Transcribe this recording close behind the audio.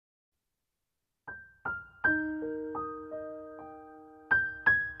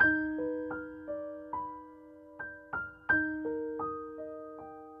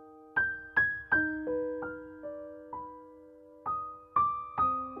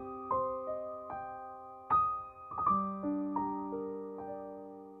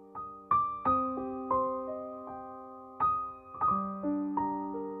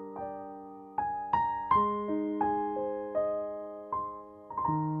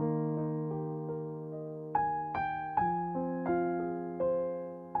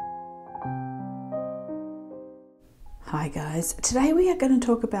Hi guys, today we are going to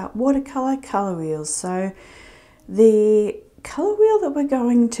talk about watercolor color wheels. So the color wheel that we're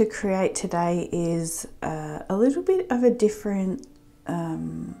going to create today is a little bit of a different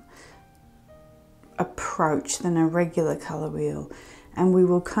approach than a regular color wheel, and we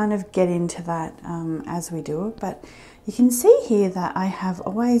will kind of get into that as we do it. But you can see here that I have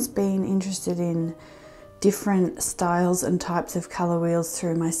always been interested in different styles and types of color wheels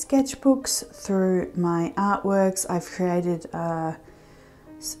through my sketchbooks, through my artworks. I've created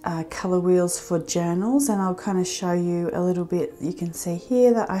color wheels for journals, and I'll kind of show you a little bit. You can see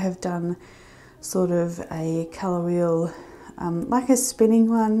here that I have done sort of a color wheel, like a spinning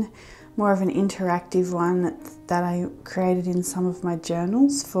one, more of an interactive one that I created in some of my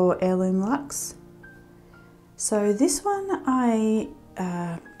journals for Heirloom Luxe. So this one I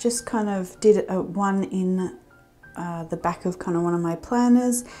just kind of did one in the back of kind of one of my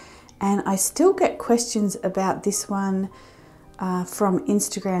planners, and I still get questions about this one from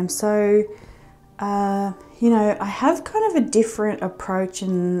Instagram. So you know, I have kind of a different approach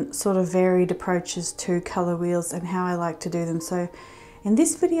and sort of varied approaches to color wheels and how I like to do them. So in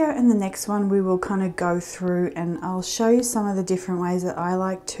this video and the next one we will kind of go through and I'll show you some of the different ways that I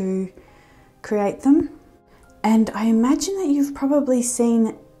like to create them. And I imagine that you've probably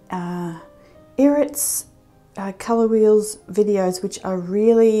seen Irit's color wheels videos, which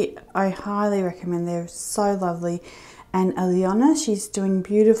I highly recommend. They're so lovely. And Aliona, she's doing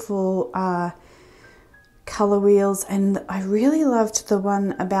beautiful color wheels, and I really loved the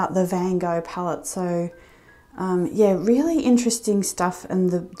one about the Van Gogh palette. So yeah, really interesting stuff,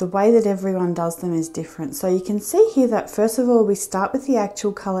 and the way that everyone does them is different. So you can see here that first of all we start with the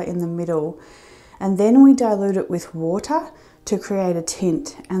actual color in the middle, and then we dilute it with water to create a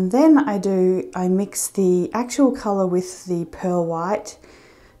tint. And then I mix the actual color with the pearl white,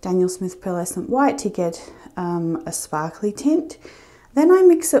 Daniel Smith pearlescent white, to get a sparkly tint. Then I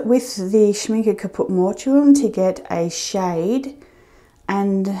mix it with the Schmincke Caput Mortuum to get a shade,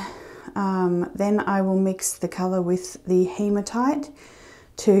 and then I will mix the color with the hematite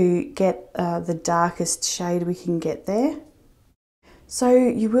to get the darkest shade we can get there. So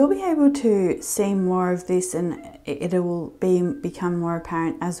you will be able to see more of this, and it will become more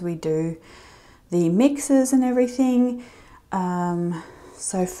apparent as we do the mixes and everything.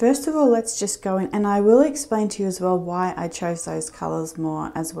 So first of all, let's just go in, and I will explain to you as well why I chose those colors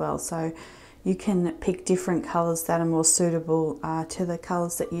more as well. So you can pick different colors that are more suitable to the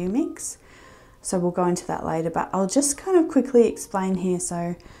colors that you mix. So we'll go into that later, but I'll just kind of quickly explain here.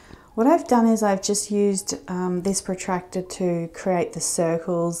 So what I've done is I've just used this protractor to create the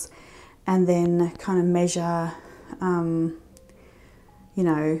circles, and then kind of measure, you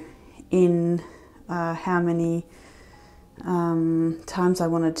know, in how many times I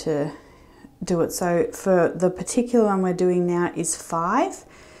wanted to do it. So for the particular one we're doing now is 5.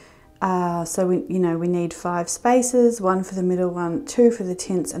 So we need 5 spaces, 1 for the middle one, 2 for the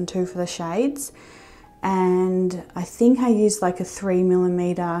tints and 2 for the shades. And I think I used like a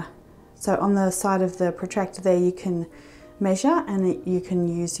 3mm. So on the side of the protractor there you can measure, and you can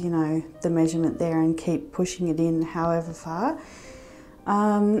use, you know, the measurement there and keep pushing it in however far.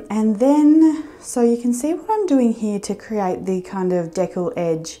 And then, so you can see what I'm doing here to create the kind of decal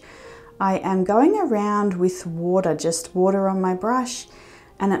edge. I am going around with water, just water on my brush,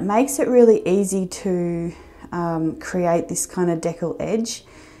 and it makes it really easy to create this kind of decal edge.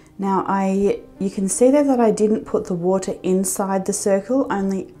 Now you can see there that I didn't put the water inside the circle,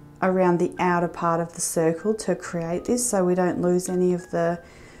 only around the outer part of the circle to create this, so we don't lose any of the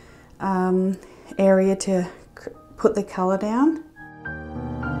area to put the color down.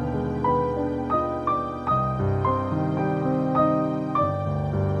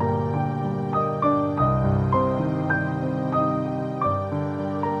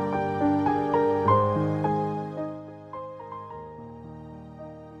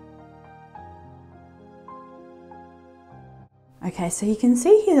 Okay, so you can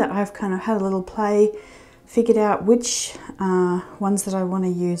see here that I've kind of had a little play, figured out which ones that I want to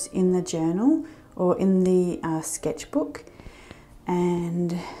use in the journal or in the sketchbook.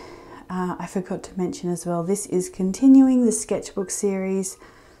 And I forgot to mention as well, this is continuing the sketchbook series.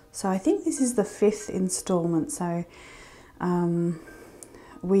 So I think this is the 5th installment. So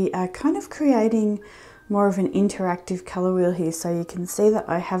we are kind of creating more of an interactive color wheel here. So you can see that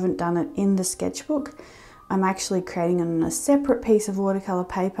I haven't done it in the sketchbook. I'm actually creating it on a separate piece of watercolor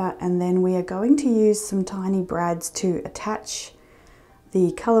paper, and then we are going to use some tiny brads to attach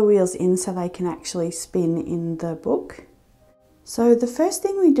the color wheels in so they can actually spin in the book. So the first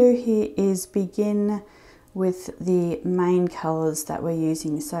thing we do here is begin with the main colors that we're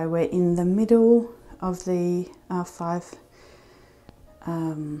using. So we're in the middle of the 5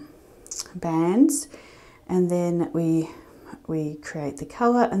 bands, and then we create the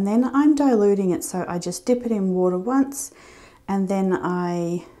colour, and then I'm diluting it, so I just dip it in water once, and then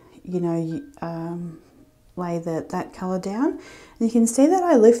I lay that colour down. And you can see that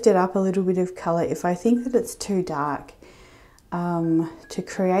I lifted up a little bit of colour if I think that it's too dark, to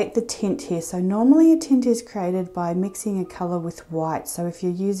create the tint here. So normally a tint is created by mixing a colour with white. So if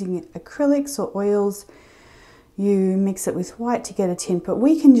you're using acrylics or oils, you mix it with white to get a tint, but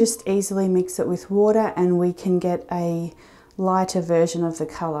we can just easily mix it with water and we can get a lighter version of the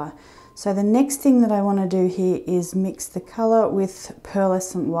colour. So the next thing that I want to do here is mix the colour with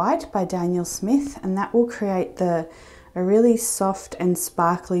Pearlescent White by Daniel Smith, and that will create a really soft and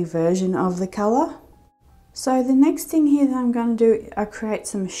sparkly version of the colour. So the next thing here that I'm going to do are create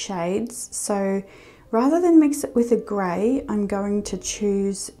some shades. So rather than mix it with a grey, I'm going to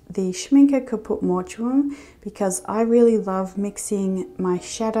choose the Schmincke Caput Mortuum, because I really love mixing my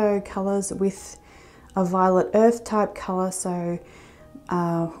shadow colours with a violet earth type colour. So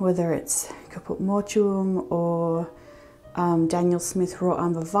whether it's Caput Mortuum or Daniel Smith Raw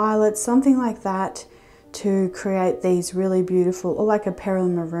Umber Violet, something like that, to create these really beautiful, or like a Peril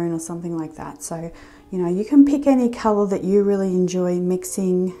Maroon or something like that. So you can pick any colour that you really enjoy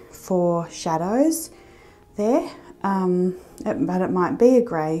mixing for shadows there, but it might be a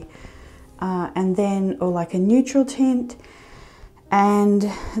grey, and then, or like a neutral tint. And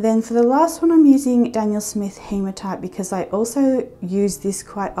then for the last one, I'm using Daniel Smith Hematite, because I also use this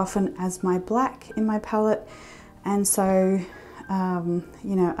quite often as my black in my palette, and so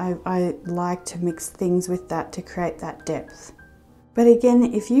I like to mix things with that to create that depth. But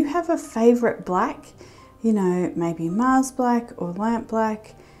again, if you have a favourite black, maybe Mars black or lamp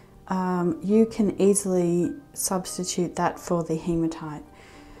black, you can easily substitute that for the hematite.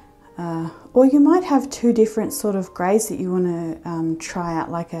 Or you might have 2 different sort of greys that you want to try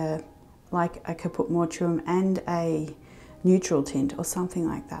out, like a Caput Mortuum and a neutral tint or something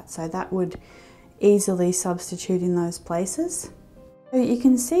like that. So that would easily substitute in those places. So you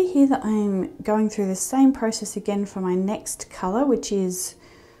can see here that I'm going through the same process again for my next colour, which is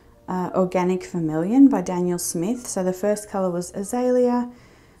Organic Vermilion by Daniel Smith. So the first colour was Azalea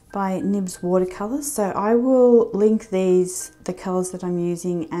by Nibs Watercolors. So I will link the colours that I'm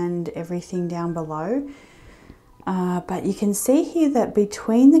using and everything down below. But you can see here that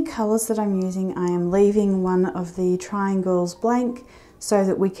between the colours that I'm using, I am leaving one of the triangles blank so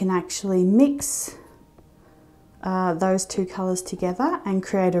that we can actually mix those 2 colours together and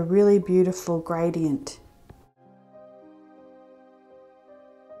create a really beautiful gradient.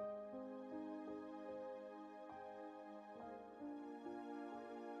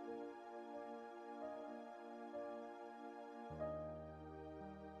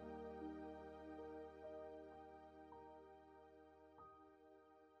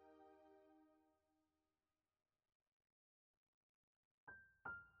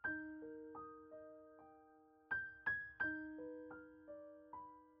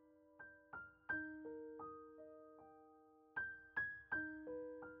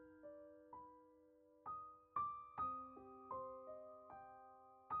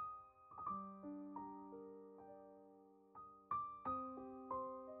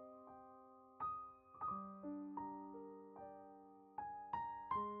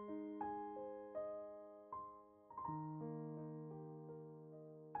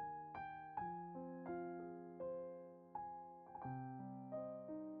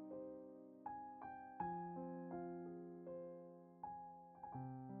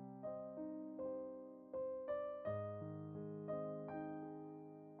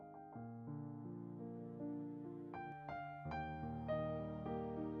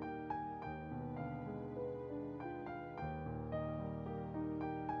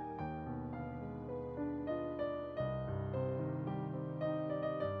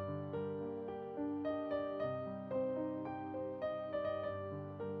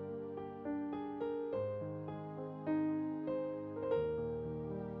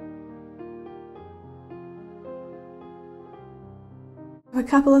 A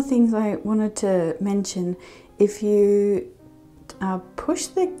couple of things I wanted to mention. If you push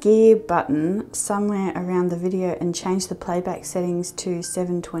the gear button somewhere around the video and change the playback settings to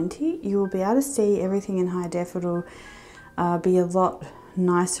 720, you will be able to see everything in high def. It'll be a lot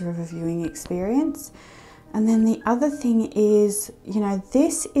nicer of a viewing experience. And then the other thing is,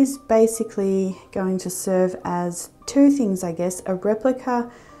 this is basically going to serve as 2 things, I guess: a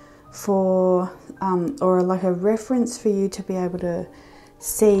replica for, or like a reference for you to be able to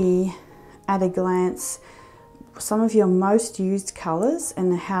see at a glance some of your most used colours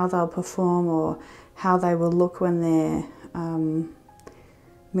and how they'll perform, or how they will look when they're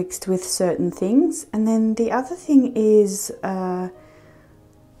mixed with certain things. And then the other thing is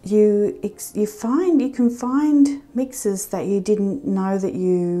you can find mixes that you didn't know that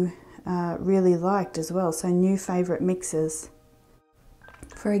you really liked as well, so new favourite mixes.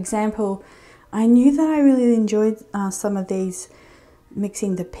 For example, I knew that I really enjoyed some of these,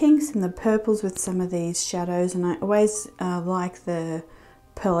 mixing the pinks and the purples with some of these shadows, and I always like the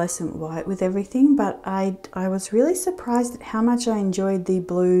pearlescent white with everything, but I was really surprised at how much I enjoyed the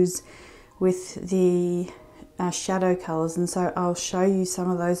blues with the shadow colours, and so I'll show you some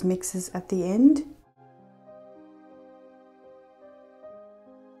of those mixes at the end.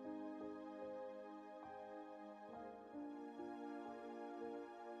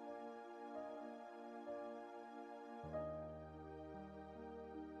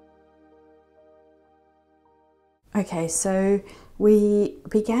 Okay, so we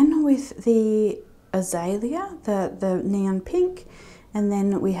began with the azalea, the neon pink, and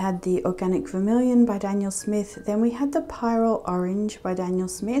then we had the organic vermilion by Daniel Smith, then we had the pyrrole orange by Daniel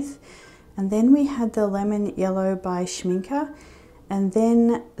Smith, and then we had the lemon yellow by Schminke, and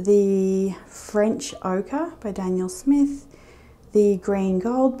then the French ochre by Daniel Smith, the green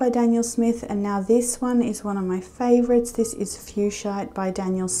gold by Daniel Smith, and now this one is one of my favourites. This is Fuchsite by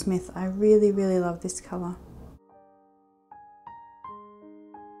Daniel Smith. I really love this colour.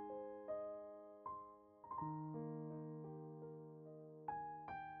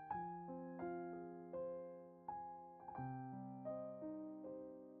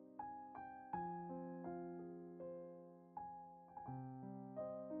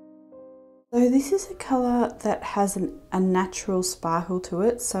 So this is a colour that has a natural sparkle to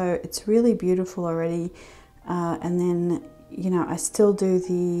it, so it's really beautiful already. And then, you know, I still do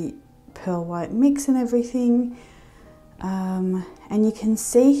the pearl white mix and everything. And you can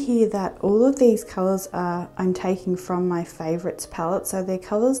see here that all of these colours I'm taking from my favourites palette. So they're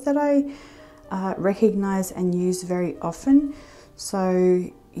colours that I recognise and use very often. So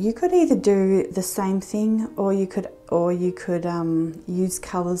you could either do the same thing, or you could use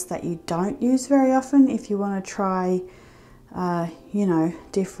colours that you don't use very often if you want to try, you know,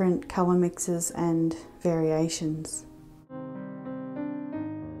 different colour mixes and variations.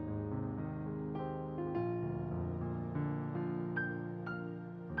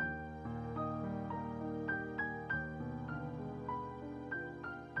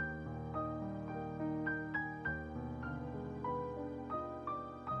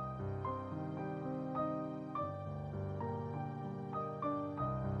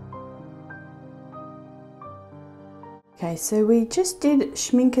 Okay, so we just did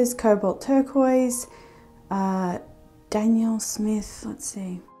Schminke's Cobalt Turquoise, Daniel Smith, let's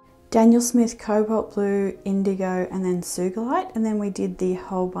see, Daniel Smith Cobalt Blue, Indigo, and then Sugalite, and then we did the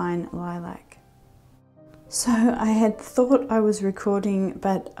Holbein Lilac. So I had thought I was recording,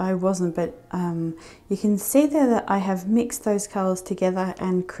 but I wasn't, but you can see there that I have mixed those colours together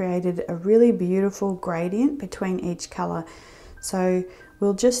and created a really beautiful gradient between each colour. So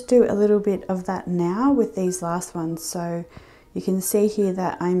we'll just do a little bit of that now with these last ones. So you can see here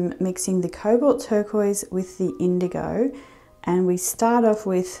that I'm mixing the Cobalt Turquoise with the Indigo, and we start off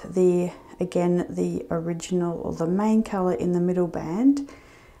with again the original or the main colour in the middle band,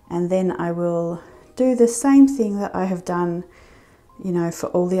 and then I will do the same thing that I have done, you know, for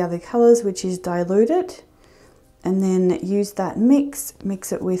all the other colours, which is dilute it, and then use that mix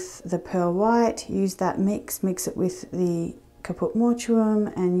it with the pearl white, use that mix it with the Caput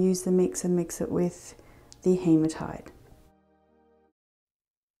Mortuum, and use the mix and mix it with the hematite.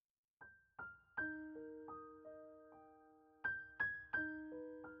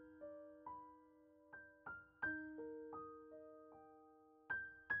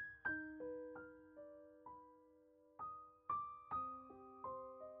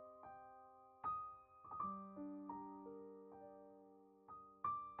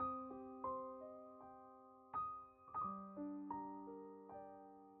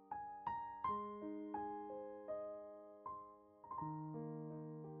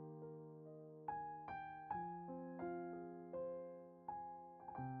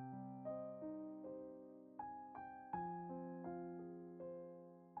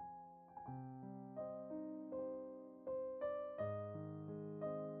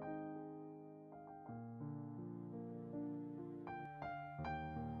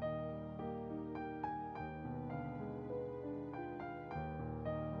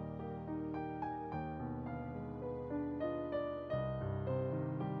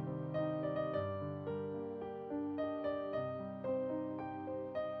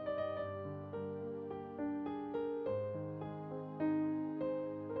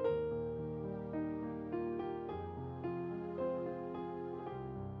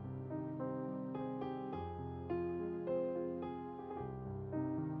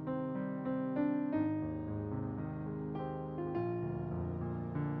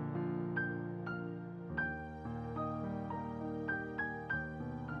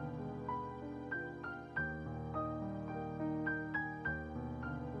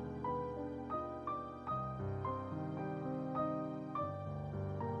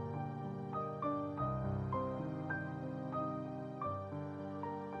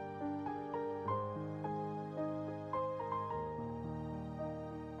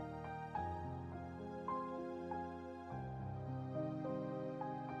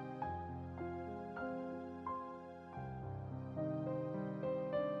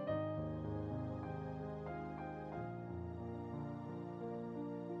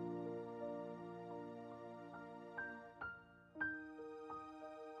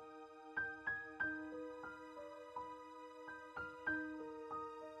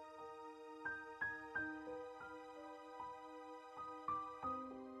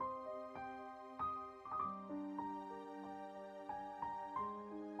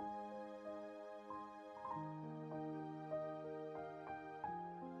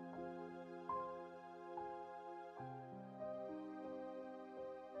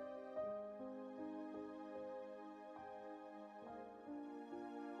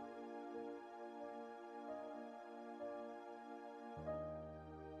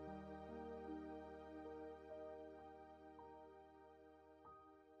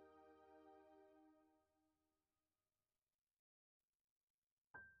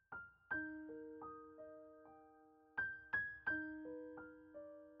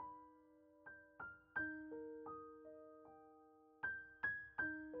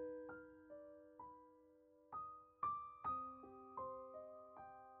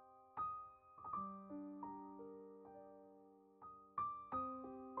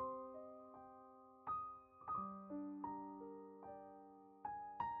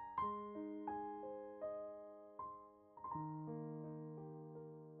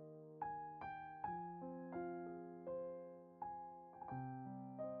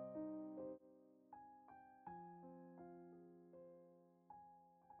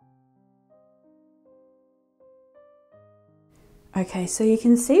 Okay, so you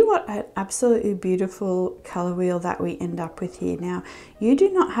can see what an absolutely beautiful colour wheel that we end up with here. Now, you do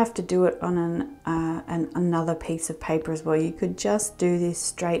not have to do it on another piece of paper as well. You could just do this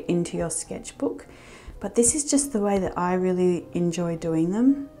straight into your sketchbook, but this is just the way that I really enjoy doing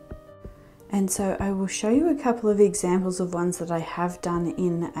them. And so I will show you a couple of examples of ones that I have done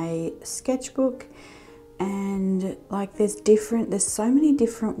in a sketchbook. And like there's so many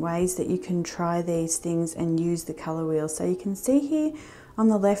different ways that you can try these things and use the colour wheel. So you can see here on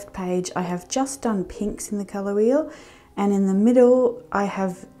the left page I have just done pinks in the colour wheel, and in the middle I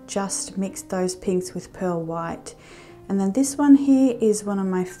have just mixed those pinks with pearl white. And then this one here is one of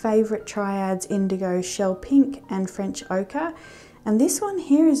my favourite triads, indigo, shell pink and French ochre. And this one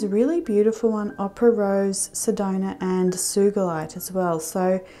here is a really beautiful one, opera rose, Sedona and sugalite as well.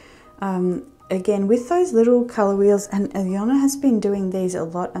 So again, with those little colour wheels, and Eliana has been doing these a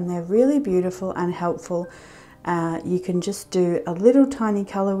lot and they're really beautiful and helpful. You can just do a little tiny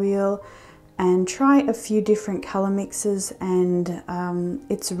colour wheel and try a few different colour mixes, and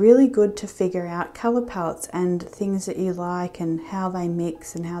it's really good to figure out colour palettes and things that you like and how they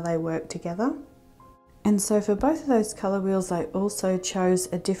mix and how they work together. And so for both of those colour wheels I also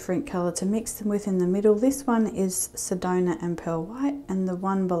chose a different colour to mix them with in the middle. This one is Sedona and pearl white, and the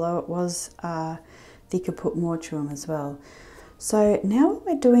one below it was the Caput Mortuum as well. So now what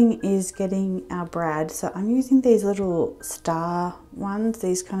we're doing is getting our brad. So I'm using these little star ones,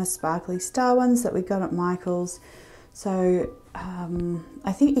 these kind of sparkly star ones that we got at Michael's. So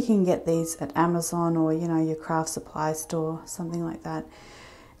I think you can get these at Amazon or, you know, your craft supply store, something like that.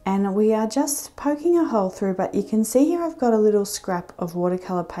 And we are just poking a hole through, but you can see here I've got a little scrap of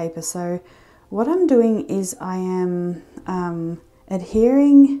watercolor paper. So what I'm doing is I am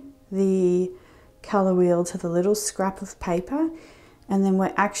adhering the color wheel to the little scrap of paper, and then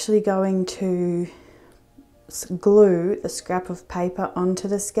we're actually going to glue the scrap of paper onto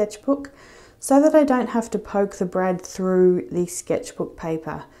the sketchbook so that I don't have to poke the brad through the sketchbook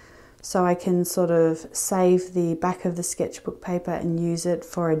paper. So I can sort of save the back of the sketchbook paper and use it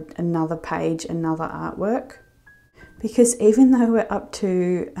for another page, another artwork. Because even though we're up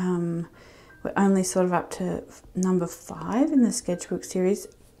to, we're only sort of up to number 5 in the sketchbook series,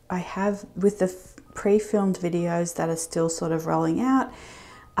 I have, with the pre-filmed videos that are still sort of rolling out,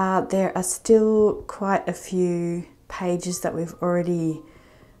 there are still quite a few pages that we've already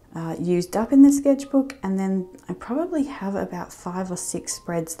used up in the sketchbook, and then I probably have about 5 or 6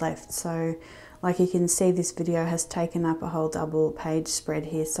 spreads left. So like you can see, this video has taken up a whole double page spread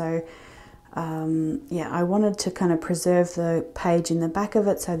here. So yeah, I wanted to kind of preserve the page in the back of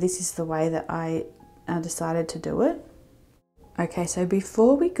it, so this is the way that I decided to do it. Okay, so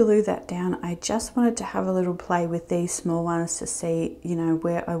before we glue that down, I just wanted to have a little play with these small ones to see, you know,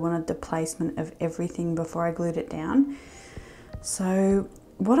 where I wanted the placement of everything before I glued it down. So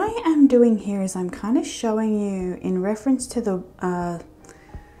what I am doing here is I'm kind of showing you, in reference to the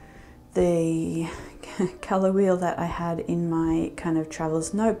colour wheel that I had in my kind of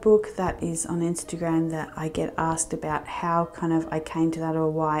traveler's notebook that is on Instagram, that I get asked about how kind of I came to that,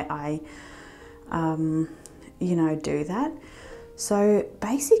 or why I, you know, do that. So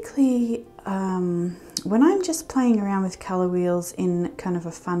basically, when I'm just playing around with colour wheels in kind of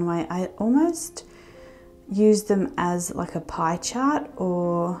a fun way, I almost use them as like a pie chart,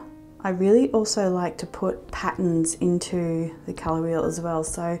 or I really also like to put patterns into the colour wheel as well.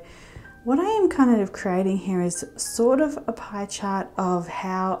 So what I am kind of creating here is sort of a pie chart of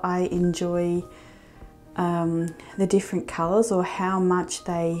how I enjoy the different colours, or how much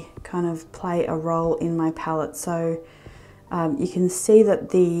they kind of play a role in my palette. So you can see that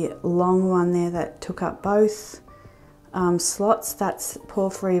the long one there that took up both slots, that's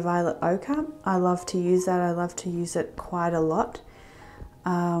Porphyry Violet Ochre. I love to use that. I love to use it quite a lot.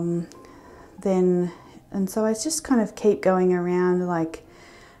 And so I just kind of keep going around, like,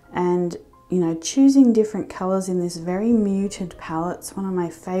 and you know, choosing different colors in this very muted palette. It's one of my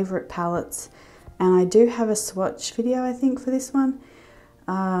favorite palettes, and I do have a swatch video, I think, for this one.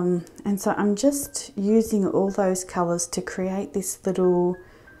 And so I'm just using all those colors to create this little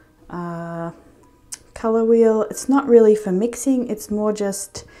color wheel. It's not really for mixing, it's more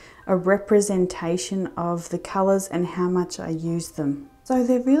just a representation of the colors and how much I use them. So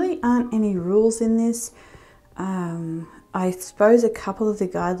there really aren't any rules in this. I suppose a couple of the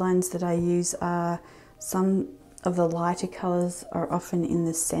guidelines that I use are, some of the lighter colors are often in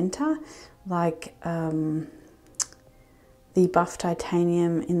the center, like the buff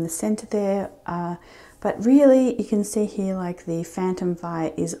titanium in the center there, but really you can see here, like the Phantom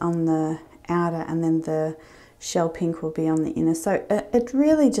Fire is on the outer, and then the shell pink will be on the inner. So it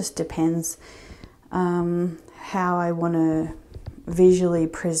really just depends how I want to visually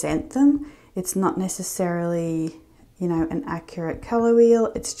present them. It's not necessarily, you know, an accurate colour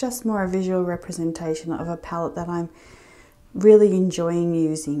wheel. It's just more a visual representation of a palette that I'm really enjoying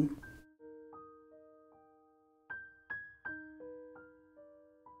using.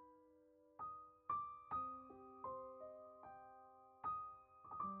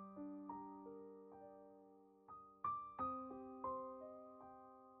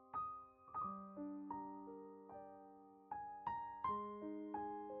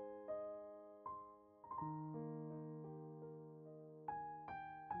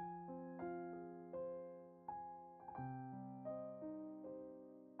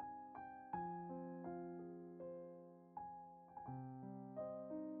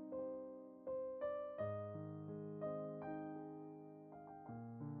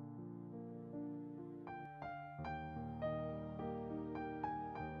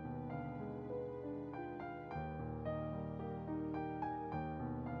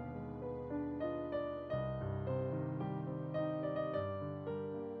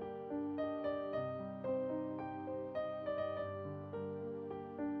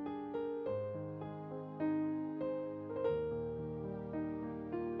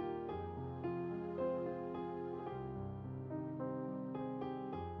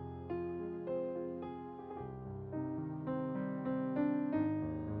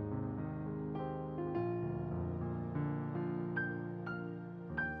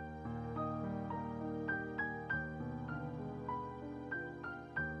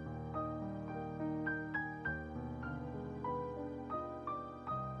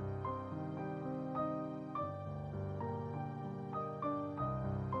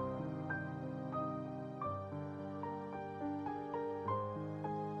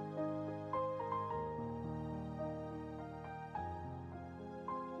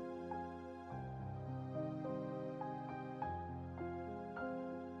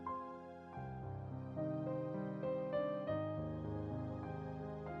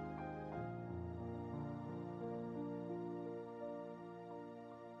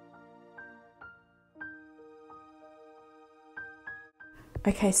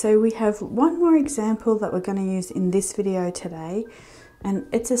 Okay, so we have one more example that we're going to use in this video today, and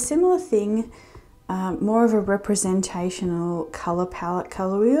it's a similar thing, more of a representational colour palette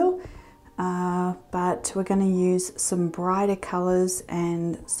colour wheel, but we're going to use some brighter colours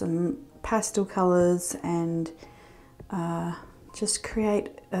and some pastel colours and just create,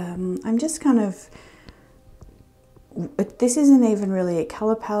 I'm just kind of, this isn't even really a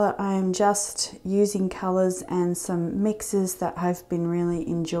colour palette, I am just using colours and some mixes that I've been really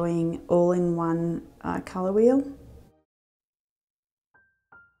enjoying all in one colour wheel.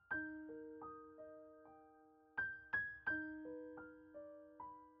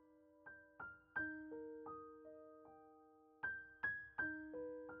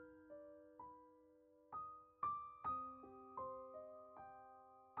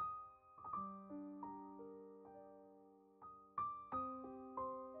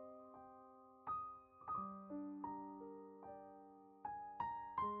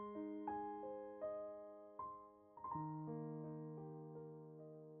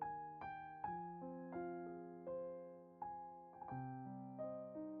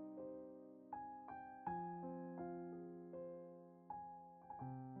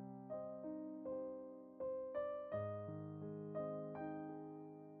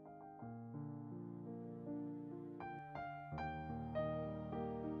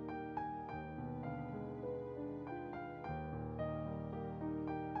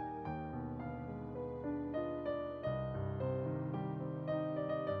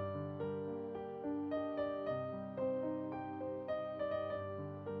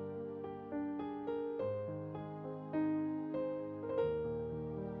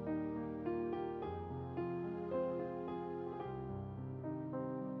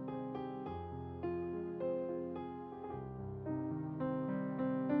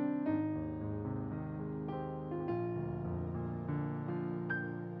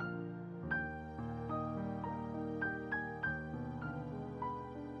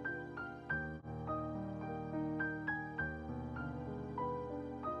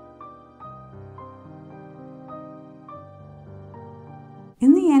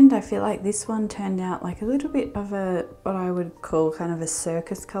 In the end, I feel like this one turned out like a little bit of a, what I would call kind of a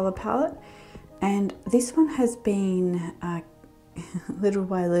circus colour palette. And this one has been little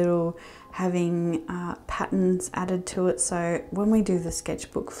by little having patterns added to it. So when we do the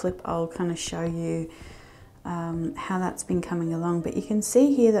sketchbook flip, I'll kind of show you how that's been coming along. But you can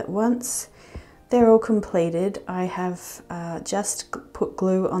see here that once they're all completed, I have just put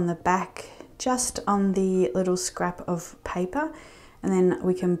glue on the back, just on the little scrap of paper. and then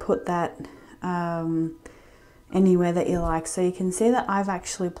we can put that anywhere that you like. So you can see that I've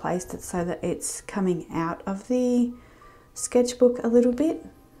actually placed it so that it's coming out of the sketchbook a little bit.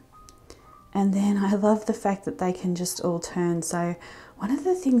 And then I love the fact that they can just all turn. So one of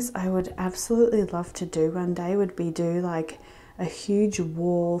the things I would absolutely love to do one day would be do like a huge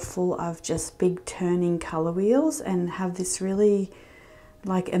wall full of just big turning color wheels and have this really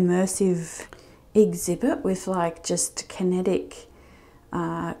like immersive exhibit with like just kinetic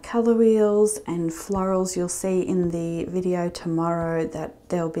color wheels and florals. You'll see in the video tomorrow that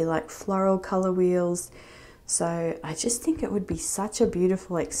there'll be like floral color wheels. So I just think it would be such a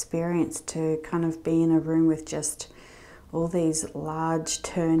beautiful experience to kind of be in a room with just all these large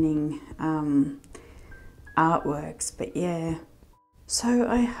turning artworks. But yeah, so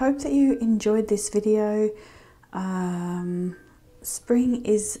I hope that you enjoyed this video. Spring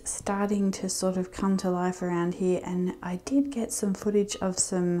is starting to sort of come to life around here, and I did get some footage of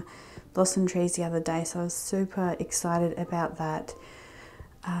some blossom trees the other day, so I was super excited about that.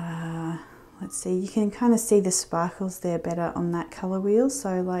 Let's see, you can kind of see the sparkles there better on that colour wheel.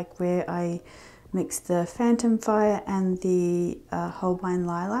 So like where I mixed the Phantom Fire and the Holbein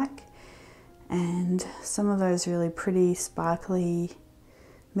Lilac, and some of those really pretty sparkly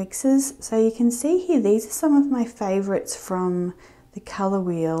mixes. So you can see here, these are some of my favourites from the colour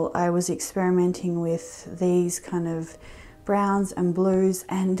wheel. I was experimenting with these kind of browns and blues,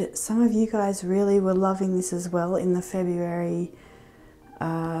 and some of you guys really were loving this as well in the February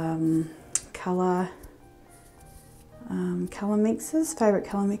colour mixes, favourite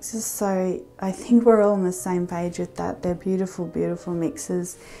colour mixes. So I think we're all on the same page with that. They're beautiful, beautiful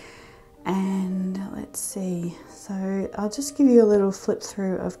mixes. And let's see, so I'll just give you a little flip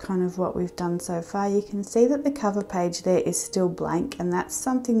through of kind of what we've done so far. You can see that the cover page there is still blank, and that's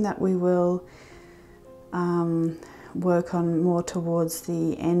something that we will work on more towards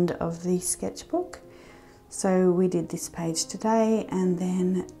the end of the sketchbook. So we did this page today, and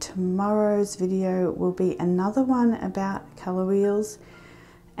then tomorrow's video will be another one about colour wheels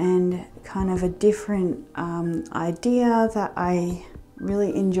and kind of a different idea that I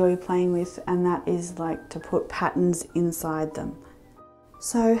really enjoy playing with, and that is like to put patterns inside them.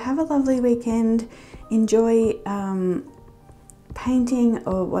 So have a lovely weekend, enjoy painting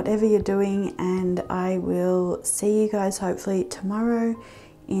or whatever you're doing, and I will see you guys hopefully tomorrow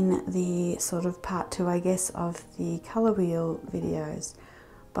in the sort of part 2, I guess, of the colour wheel videos.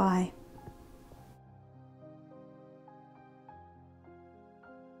 Bye.